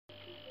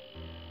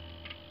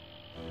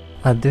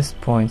At this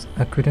point,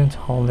 I couldn't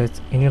hold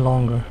it any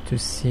longer to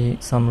see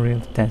some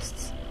real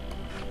tests.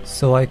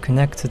 So I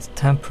connected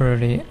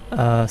temporarily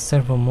a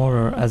servo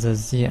motor as a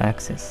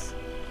Z-axis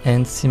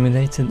and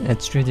simulated a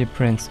 3D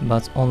print,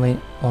 but only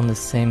on the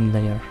same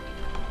layer.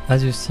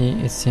 As you see,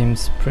 it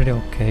seems pretty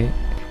okay,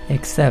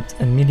 except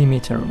a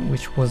millimeter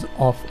which was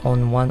off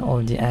on one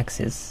of the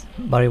axes,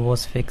 but it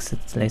was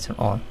fixed later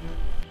on.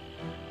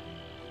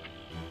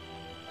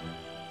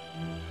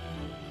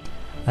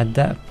 At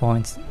that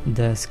point,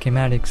 the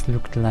schematics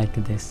looked like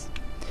this.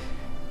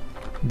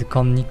 The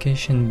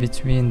communication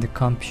between the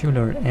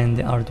computer and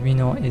the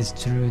Arduino is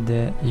through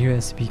the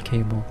USB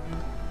cable.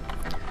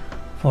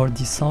 For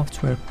the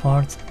software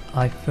part,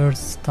 I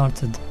first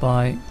started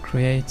by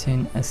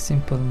creating a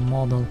simple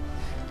model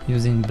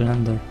using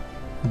Blender,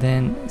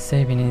 then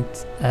saving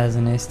it as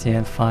an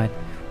STL file,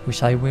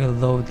 which I will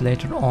load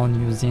later on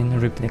using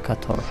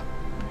Replicator,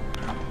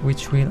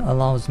 which will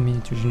allows me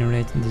to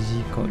generate the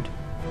G-code.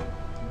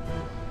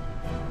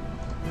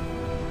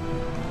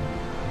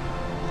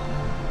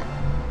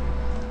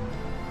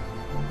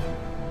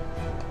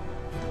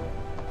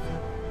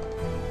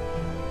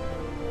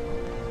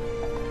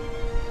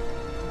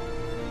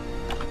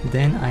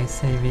 Then I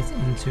save it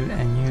into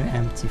a new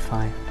empty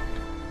file.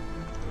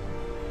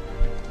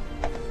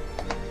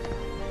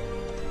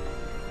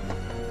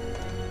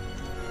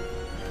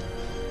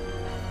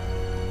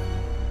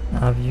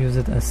 I've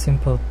used a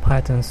simple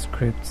Python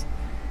script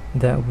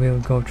that will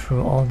go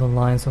through all the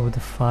lines of the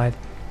file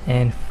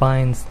and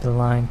finds the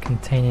line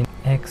containing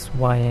X,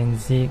 Y, and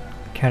Z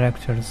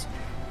characters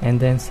and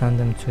then send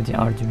them to the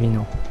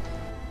Arduino.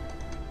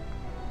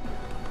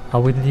 I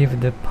will leave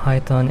the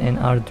Python and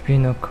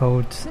Arduino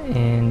codes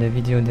in the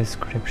video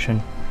description,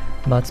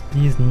 but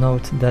please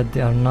note that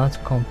they are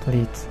not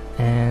complete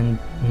and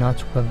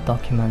not well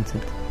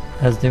documented,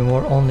 as they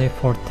were only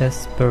for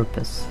test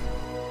purpose.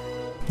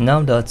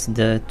 Now that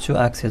the two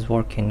axes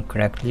working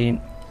correctly,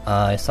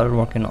 I started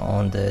working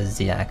on the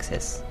Z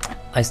axis.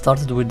 I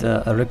started with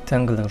a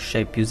rectangular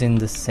shape using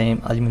the same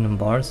aluminum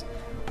bars,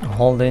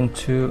 holding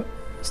two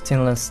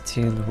stainless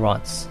steel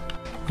rods,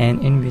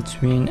 and in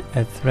between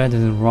a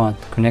threaded rod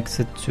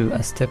connected to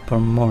a stepper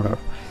motor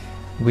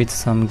with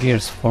some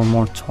gears for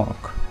more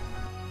torque.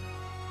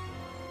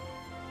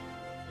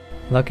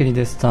 Luckily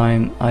this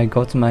time I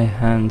got my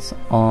hands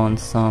on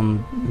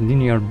some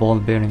linear ball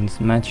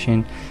bearings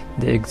matching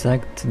the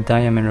exact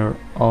diameter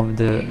of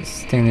the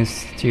stainless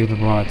steel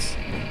rods,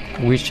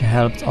 which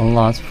helped a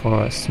lot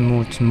for a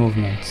smooth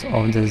movement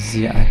of the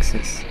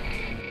Z-axis.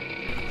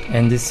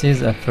 And this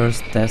is a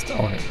first test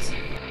of it.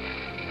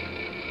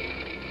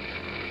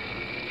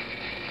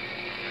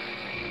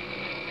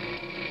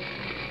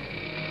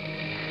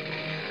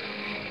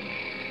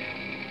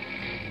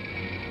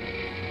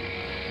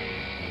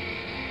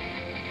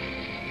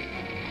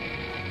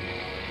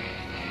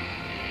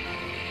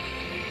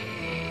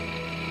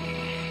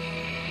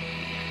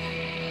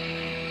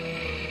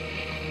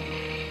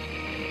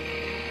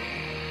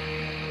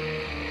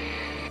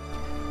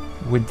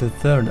 With the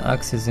third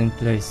axis in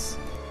place,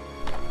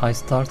 I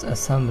start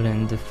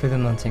assembling the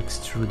filament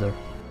extruder.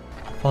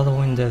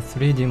 Following the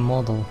 3D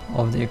model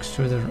of the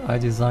extruder I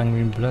designed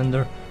with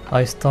Blender,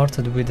 I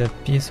started with a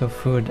piece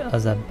of wood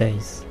as a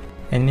base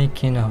and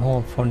making a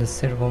hole for the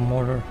servo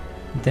motor,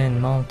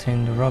 then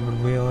mounting the rubber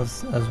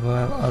wheels as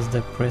well as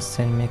the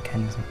pressing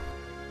mechanism.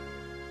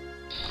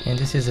 And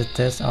this is a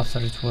test after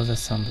it was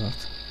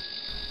assembled.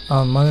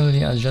 I'm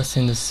manually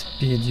adjusting the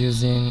speed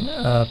using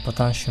a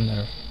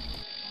potentiometer.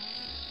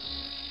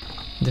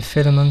 The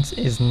filament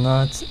is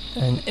not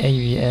an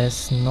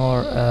ABS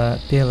nor a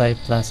PLA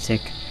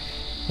plastic,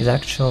 it's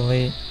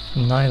actually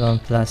nylon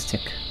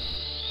plastic.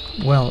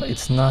 Well,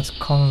 it's not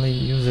commonly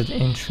used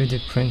in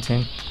 3D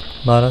printing,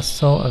 but I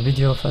saw a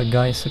video of a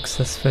guy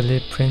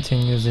successfully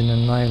printing using a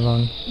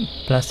nylon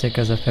plastic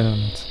as a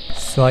filament.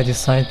 So I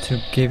decided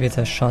to give it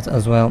a shot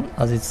as well,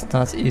 as it's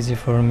not easy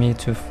for me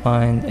to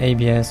find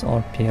ABS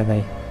or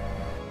PLA.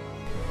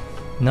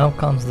 Now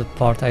comes the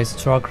part I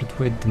struggled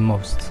with the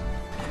most,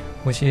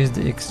 which is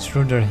the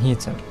extruder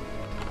heater.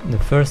 The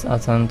first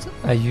attempt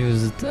I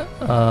used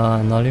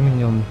an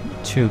aluminum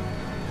tube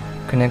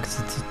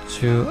connected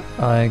to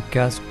a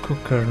gas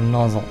cooker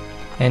nozzle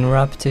and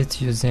wrapped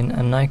it using a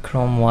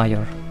nichrome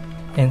wire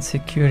and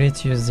secured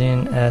it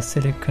using a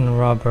silicone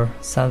rubber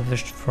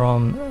salvaged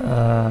from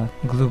a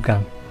glue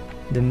gun.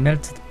 The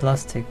melted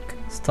plastic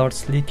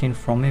starts leaking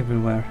from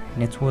everywhere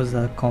and it was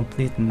a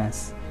complete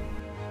mess.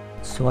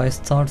 So I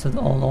started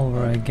all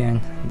over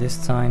again,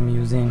 this time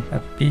using a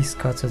piece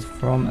cut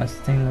from a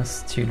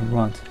stainless steel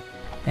rod.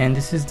 And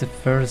this is the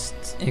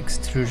first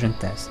extrusion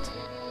test.